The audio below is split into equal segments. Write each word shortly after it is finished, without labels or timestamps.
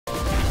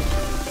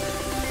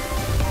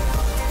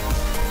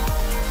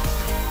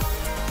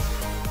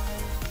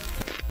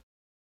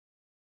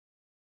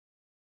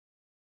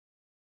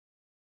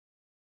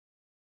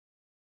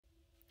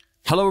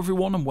Hello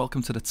everyone and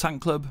welcome to the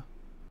Tank Club.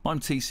 I'm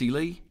TC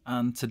Lee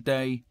and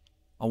today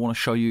I want to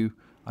show you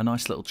a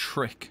nice little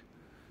trick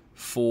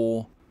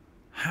for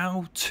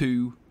how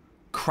to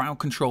crowd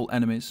control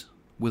enemies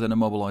with an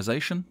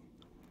immobilization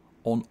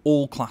on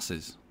all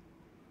classes.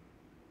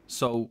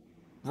 So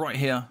right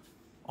here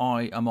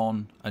I am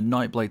on a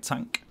Nightblade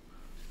tank,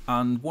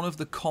 and one of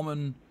the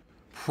common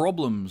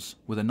problems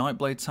with a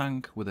Nightblade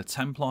tank, with a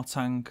Templar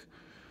tank,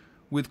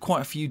 with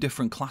quite a few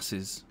different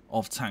classes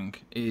of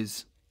tank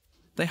is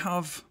they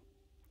have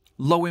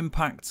low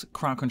impact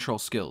crowd control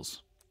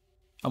skills.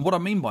 And what I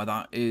mean by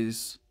that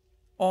is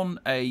on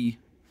a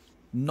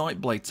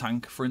Nightblade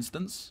tank, for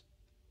instance,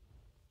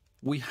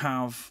 we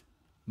have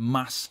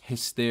mass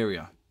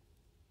hysteria.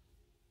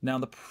 Now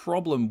the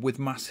problem with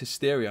mass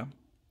hysteria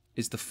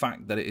is the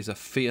fact that it is a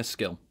fear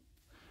skill.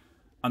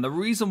 And the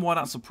reason why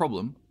that's a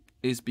problem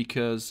is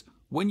because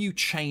when you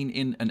chain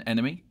in an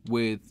enemy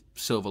with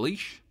Silver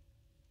Leash,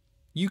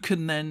 you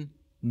can then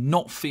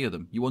not fear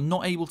them. You are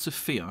not able to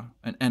fear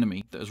an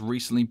enemy that has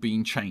recently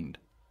been chained.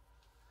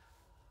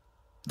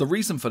 The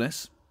reason for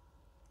this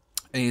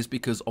is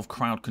because of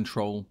crowd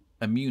control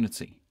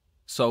immunity.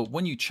 So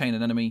when you chain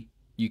an enemy,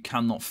 you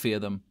cannot fear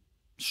them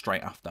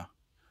straight after.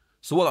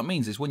 So what that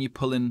means is when you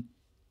pull in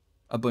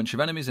a bunch of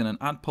enemies in an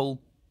ad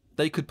pull,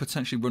 they could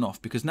potentially run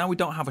off, because now we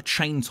don't have a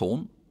chain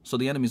taunt, so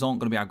the enemies aren't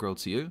going to be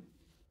aggroed to you,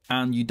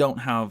 and you don't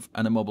have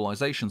an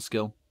immobilization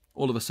skill.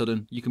 All of a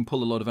sudden, you can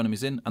pull a load of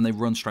enemies in and they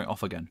run straight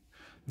off again.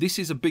 This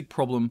is a big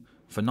problem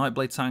for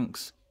Nightblade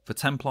tanks, for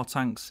Templar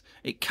tanks.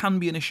 It can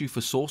be an issue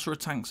for Sorcerer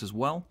tanks as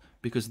well,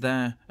 because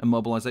their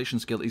immobilization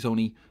skill is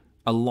only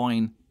a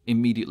line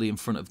immediately in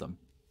front of them.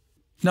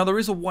 Now there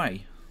is a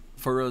way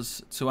for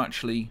us to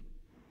actually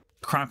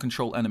crowd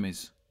control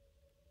enemies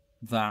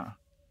that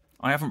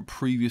I haven't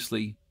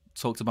previously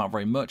talked about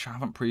very much. I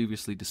haven't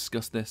previously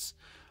discussed this.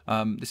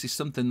 This is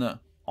something that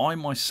I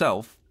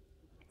myself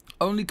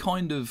only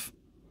kind of...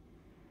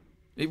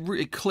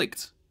 It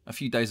clicked a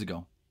few days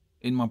ago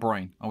in my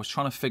brain. I was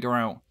trying to figure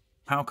out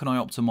how can I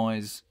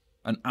optimize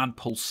an ad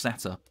pull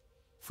setup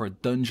for a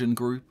dungeon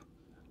group,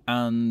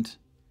 and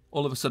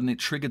all of a sudden it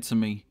triggered to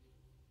me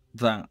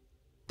that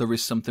there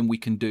is something we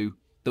can do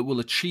that will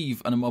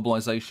achieve an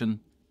immobilization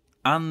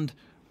and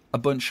a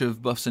bunch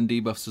of buffs and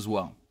debuffs as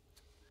well.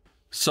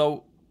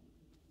 So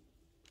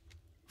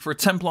for a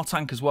Templar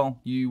tank as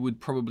well, you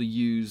would probably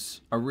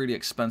use a really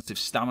expensive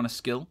stamina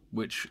skill,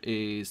 which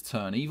is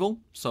Turn Evil.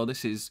 So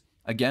this is,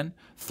 again,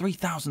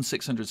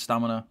 3,600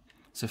 stamina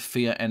to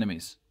fear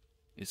enemies.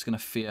 It's going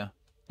to fear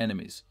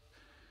enemies.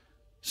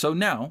 So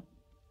now,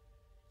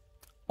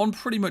 on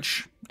pretty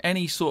much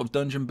any sort of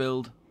dungeon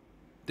build,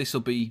 this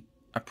will be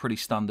a pretty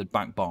standard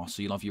back bar.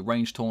 So you'll have your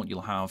range taunt,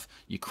 you'll have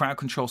your crowd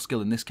control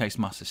skill, in this case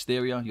mass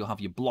hysteria, you'll have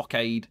your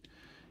blockade,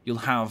 you'll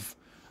have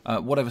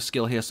whatever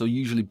skill here, so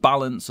usually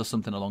balance or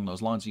something along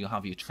those lines, you'll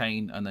have your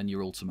chain and then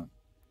your ultimate.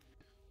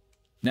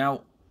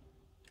 Now,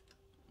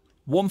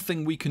 one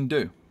thing we can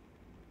do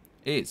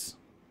is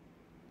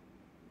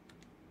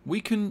we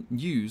can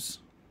use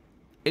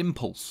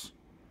impulse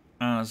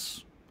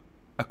as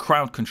a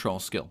crowd control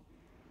skill.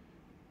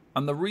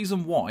 And the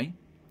reason why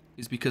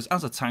is because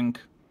as a tank,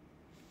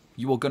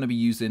 you are going to be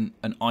using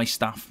an ice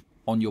staff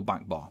on your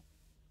back bar.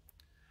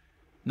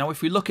 Now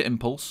if we look at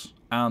impulse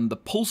and the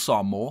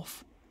pulsar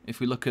morph, if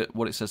we look at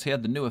what it says here,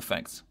 the new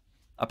effect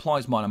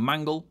applies minor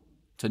mangle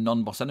to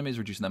non-boss enemies,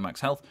 reducing their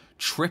max health,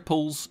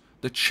 triples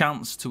the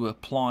chance to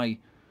apply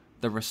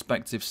the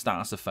respective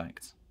status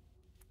effect.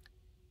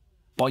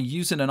 By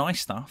using an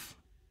ice staff,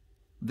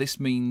 this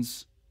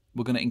means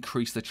we're going to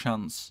increase the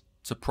chance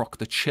to proc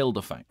the chilled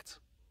effect.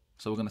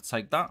 So we're going to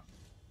take that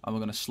and we're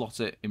going to slot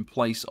it in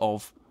place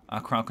of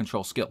our crowd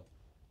control skill.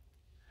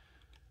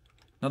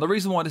 Now the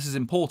reason why this is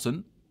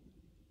important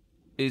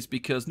is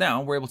because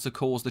now we're able to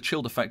cause the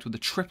chilled effect with a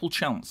triple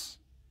chance.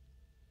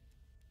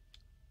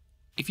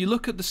 If you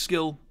look at the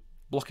skill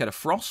Blockade of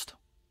Frost,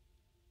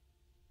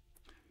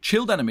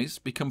 chilled enemies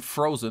become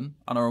frozen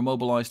and are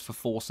immobilized for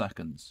 4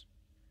 seconds.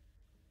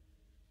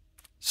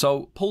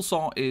 So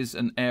Pulsar is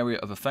an area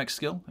of effect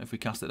skill. If we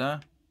cast it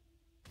there,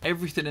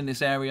 everything in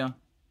this area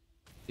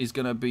is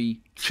going to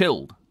be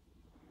chilled.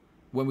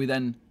 When we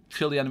then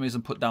chill the enemies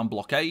and put down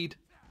Blockade,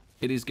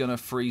 it is going to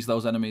freeze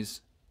those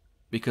enemies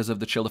because of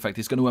the chilled effect.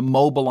 It's going to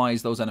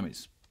immobilize those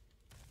enemies.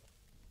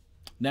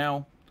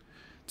 Now,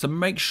 to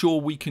make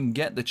sure we can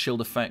get the chilled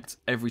effect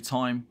every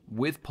time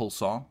with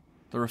Pulsar,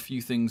 there are a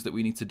few things that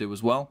we need to do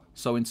as well.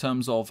 So in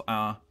terms of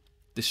our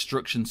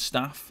destruction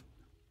staff,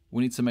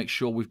 we need to make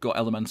sure we've got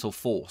elemental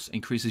force.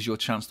 Increases your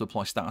chance to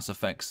apply status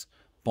effects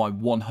by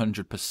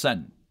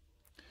 100%.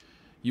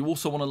 You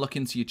also want to look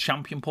into your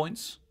champion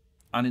points,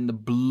 and in the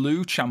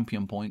blue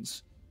champion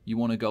points, you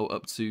want to go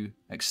up to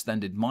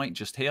extended might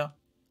just here.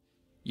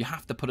 You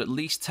have to put at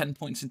least 10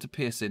 points into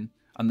piercing,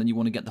 and then you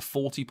want to get the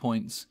 40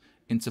 points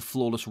into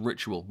flawless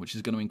ritual, which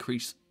is going to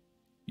increase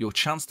your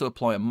chance to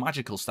apply a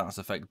magical status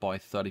effect by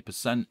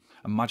 30%.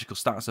 A magical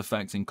status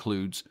effect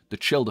includes the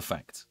chilled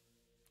effect.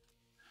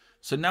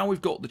 So now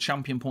we've got the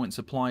champion points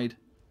applied,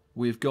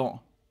 we've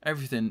got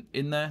everything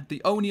in there.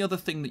 The only other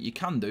thing that you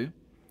can do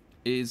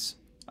is,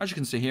 as you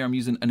can see here, I'm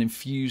using an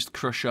infused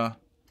crusher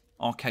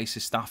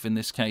Arcasis staff in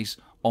this case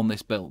on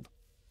this build.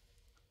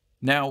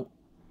 Now,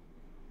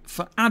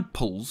 for add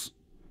pulls,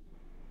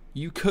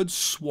 you could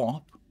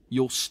swap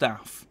your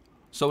staff.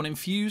 So an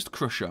infused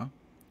crusher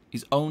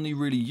is only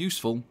really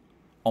useful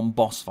on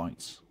boss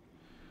fights.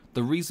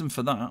 The reason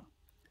for that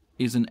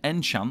is an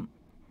enchant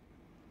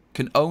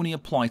can only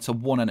apply to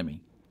one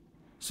enemy.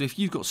 So if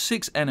you've got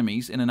 6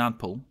 enemies in an add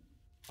pull,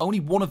 only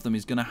one of them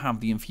is going to have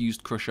the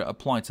infused crusher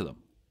applied to them.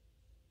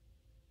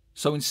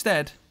 So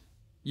instead,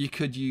 you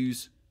could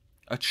use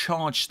a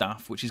charge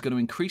staff, which is going to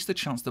increase the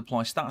chance to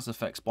apply status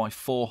effects by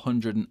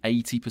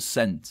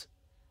 480%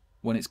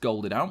 when it's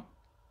golded out.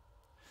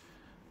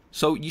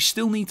 So you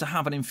still need to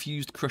have an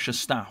infused crusher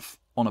staff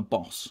on a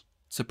boss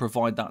to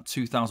provide that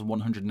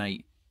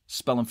 2108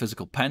 spell and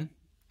physical pen.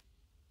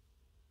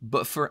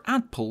 But for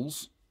add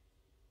pulls,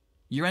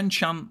 your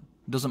enchant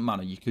doesn't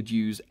matter. You could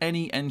use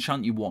any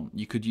enchant you want.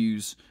 You could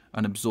use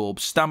an absorb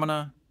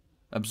stamina,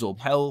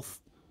 absorb health.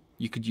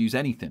 You could use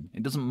anything.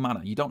 It doesn't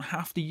matter. You don't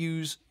have to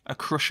use a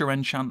crusher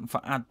enchant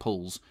for add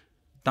pulls.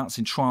 That's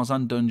in trials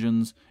and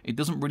dungeons. It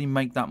doesn't really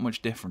make that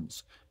much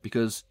difference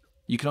because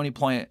you can only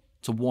apply it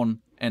to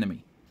one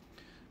enemy.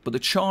 But the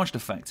charged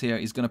effect here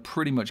is going to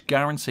pretty much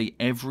guarantee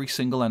every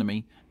single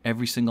enemy,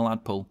 every single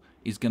add pull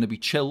is going to be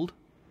chilled.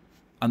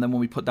 And then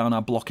when we put down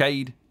our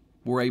blockade,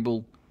 we're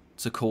able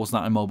to cause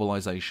that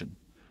immobilization.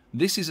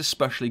 This is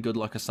especially good,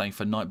 like I say,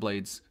 for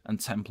Nightblades and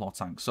Templar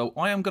tanks. So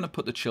I am going to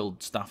put the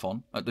chilled staff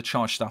on, the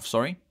charged staff,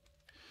 sorry.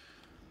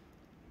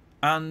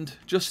 And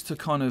just to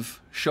kind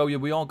of show you,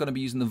 we are going to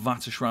be using the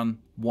Vatashran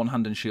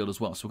one-hand and shield as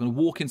well. So we're going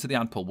to walk into the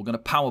add pull, we're going to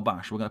power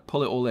bash, we're going to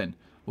pull it all in.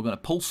 We're going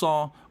to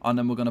pulsar, and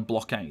then we're going to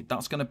blockade.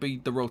 That's going to be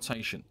the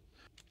rotation.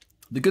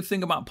 The good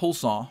thing about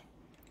pulsar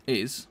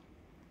is,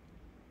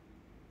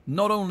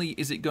 not only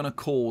is it going to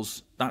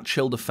cause that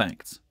chilled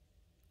effect,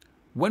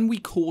 when we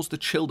cause the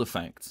chilled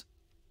effect,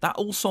 that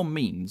also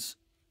means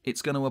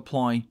it's going to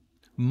apply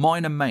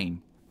minor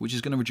maim, which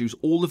is going to reduce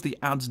all of the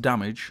adds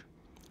damage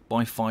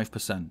by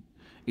 5%.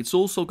 It's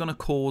also going to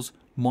cause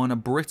minor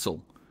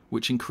brittle,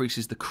 which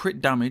increases the crit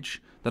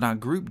damage that our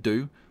group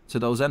do to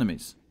those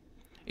enemies.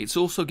 It's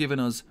also given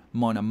us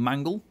minor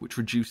mangle, which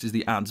reduces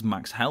the ad's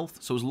max health.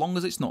 So as long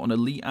as it's not an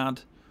elite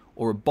ad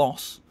or a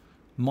boss,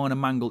 minor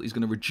mangle is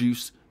going to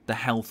reduce the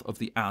health of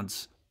the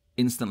adds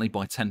instantly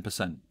by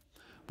 10%.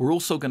 We're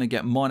also going to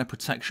get minor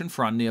protection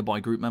for our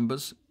nearby group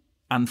members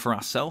and for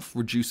ourselves,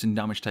 reducing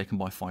damage taken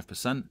by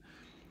 5%.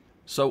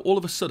 So all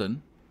of a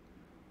sudden,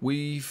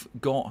 we've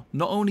got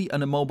not only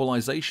an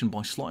immobilization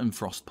by Slotting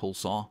Frost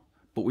Pulsar,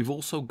 but we've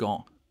also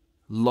got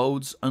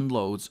loads and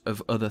loads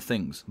of other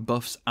things,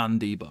 buffs and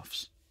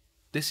debuffs.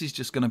 This is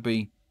just going to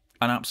be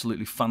an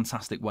absolutely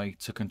fantastic way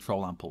to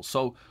control Ampull.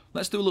 So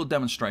let's do a little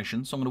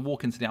demonstration. So I'm going to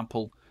walk into the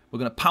Ampull. We're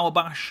going to power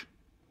bash.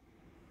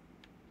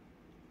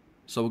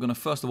 So we're going to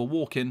first of all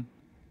walk in.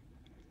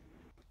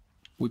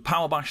 We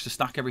power bash to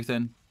stack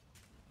everything.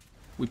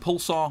 We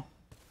pulsar.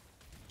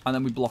 And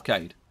then we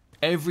blockade.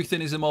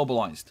 Everything is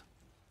immobilized.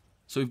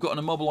 So we've got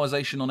an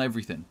immobilization on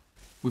everything.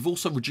 We've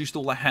also reduced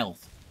all their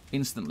health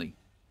instantly.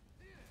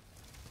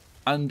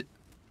 And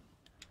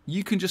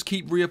you can just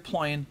keep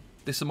reapplying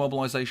this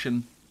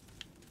immobilization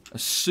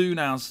as soon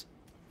as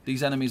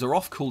these enemies are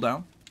off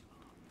cooldown.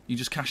 You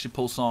just cast your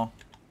pulsar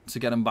to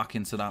get them back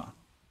into that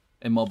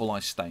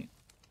immobilized state.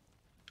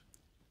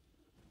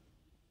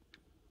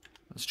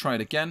 Let's try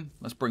it again.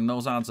 Let's bring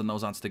those adds and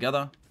those adds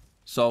together.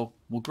 So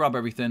we'll grab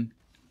everything.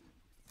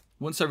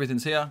 Once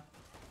everything's here,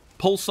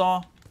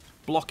 pulsar,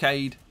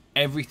 blockade,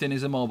 everything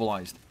is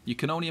immobilized. You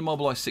can only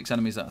immobilize 6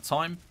 enemies at a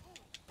time,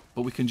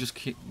 but we can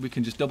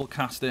just double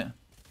cast it,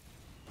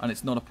 and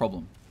it's not a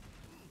problem.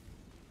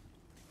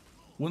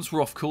 Once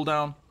we're off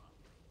cooldown,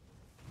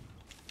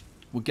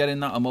 we're getting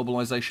that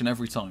immobilization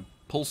every time.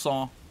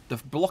 Pulsar, the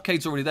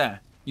blockade's already there.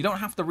 You don't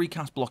have to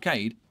recast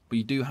blockade, but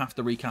you do have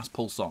to recast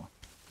pulsar.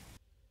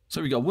 So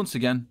here we go. Once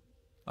again,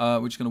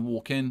 we're just going to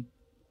walk in,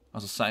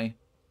 as I say.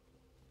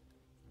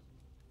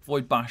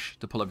 Void bash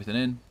to pull everything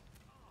in.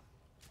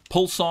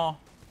 Pulsar,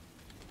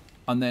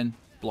 and then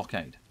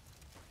blockade.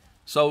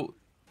 So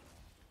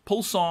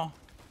pulsar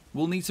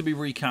will need to be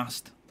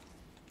recast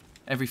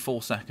every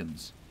 4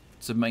 seconds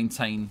to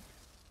maintain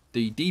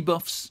the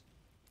debuffs.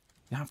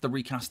 You have to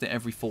recast it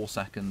every 4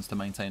 seconds to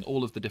maintain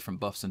all of the different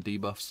buffs and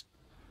debuffs,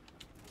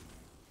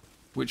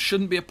 which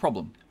shouldn't be a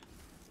problem.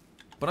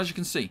 But as you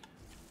can see,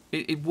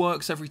 it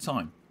works every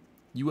time.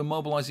 You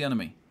immobilize the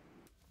enemy.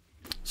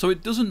 So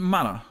it doesn't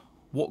matter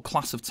what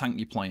class of tank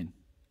you're playing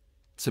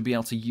to be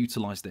able to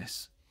utilize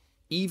this.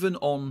 Even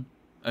on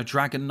a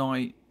Dragon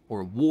Knight or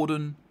a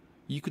Warden,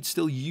 you could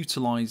still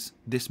utilize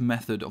this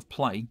method of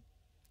play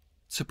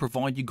to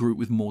provide your group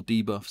with more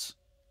debuffs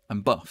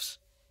and buffs.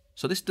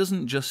 So this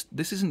isn't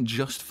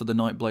just for the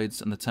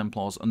Nightblades and the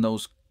Templars and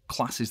those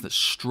classes that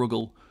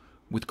struggle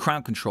with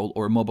crowd control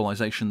or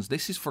immobilizations.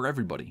 This is for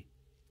everybody.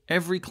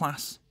 Every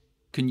class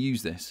can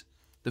use this.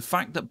 The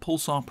fact that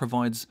Pulsar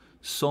provides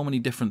so many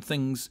different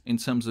things in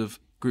terms of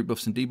group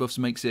buffs and debuffs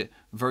makes it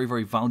very,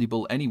 very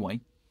valuable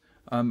anyway.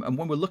 And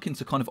when we're looking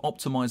to kind of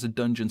optimize a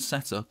dungeon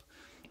setup,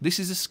 this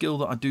is a skill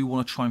that I do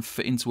want to try and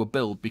fit into a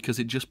build because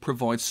it just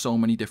provides so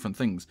many different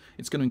things.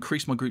 It's going to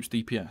increase my group's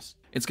DPS.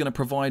 It's going to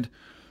provide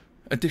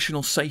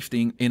additional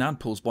safety in ad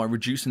pulls by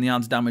reducing the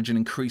ad's damage and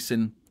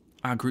increasing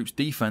our group's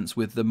defense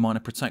with the minor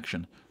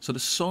protection. So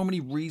there's so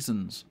many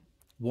reasons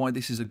why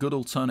this is a good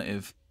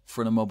alternative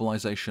for an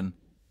immobilization.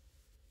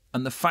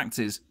 And the fact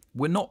is,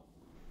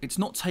 it's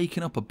not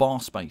taking up a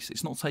bar space.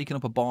 It's not taking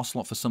up a bar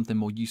slot for something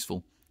more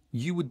useful.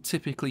 You would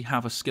typically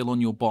have a skill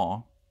on your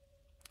bar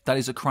that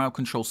is a crowd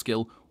control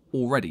skill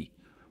already,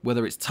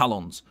 whether it's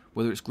talons,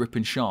 whether it's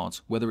gripping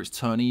shards, whether it's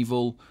turn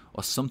evil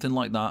or something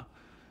like that.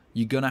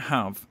 You're going to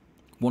have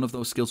one of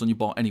those skills on your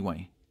bar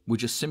anyway. We're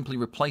just simply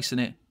replacing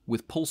it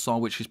with pulsar,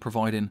 which is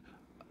providing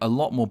a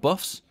lot more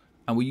buffs,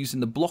 and we're using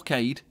the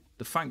blockade.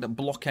 The fact that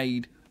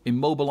blockade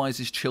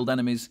immobilizes chilled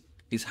enemies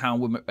is how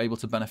we're able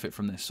to benefit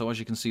from this. So as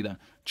you can see there,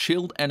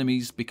 chilled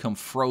enemies become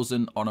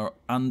frozen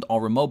and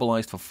are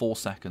immobilized for 4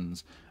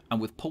 seconds.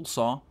 And with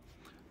pulsar,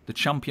 the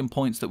champion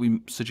points that we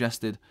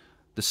suggested,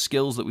 the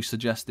skills that we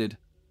suggested,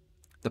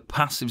 the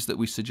passives that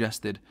we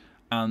suggested,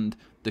 and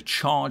the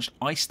charged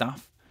ice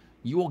staff,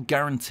 you are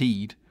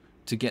guaranteed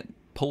to get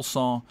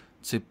pulsar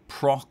to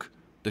proc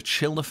the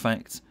chilled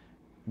effect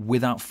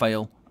without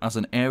fail as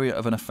an area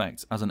of an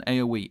effect, as an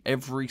AoE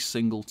every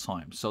single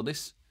time. So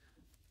this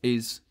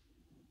is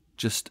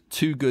just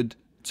too good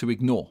to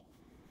ignore.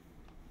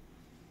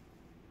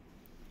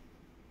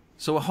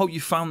 So I hope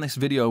you found this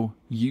video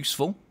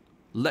useful.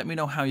 Let me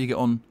know how you get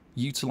on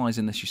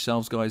utilizing this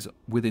yourselves, guys,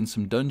 within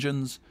some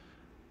dungeons.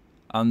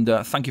 And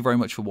thank you very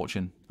much for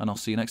watching, and I'll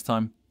see you next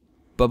time.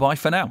 Bye-bye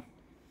for now.